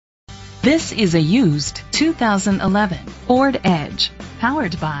This is a used 2011 Ford Edge,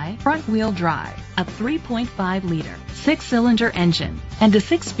 powered by front-wheel drive, a 3.5-liter, 6-cylinder engine, and a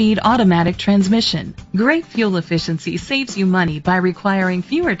 6-speed automatic transmission. Great fuel efficiency saves you money by requiring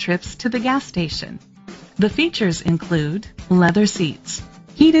fewer trips to the gas station. The features include leather seats,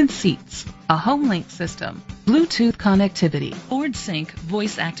 heated seats, a home link system, Bluetooth connectivity, Ford Sync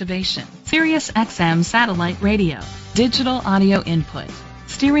voice activation, Sirius XM satellite radio, digital audio input,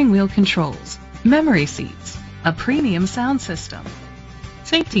 steering wheel controls, memory seats, a premium sound system.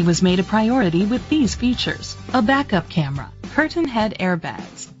 Safety was made a priority with these features: a backup camera, curtain head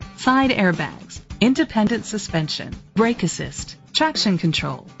airbags, side airbags, independent suspension, brake assist, traction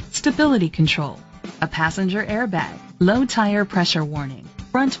control, stability control, a passenger airbag, low tire pressure warning,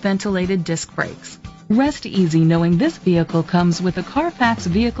 front ventilated disc brakes. Rest easy knowing this vehicle comes with a Carfax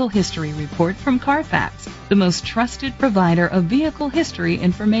Vehicle History Report from Carfax, the most trusted provider of vehicle history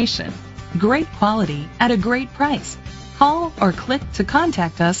information. Great quality at a great price. Call or click to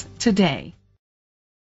contact us today.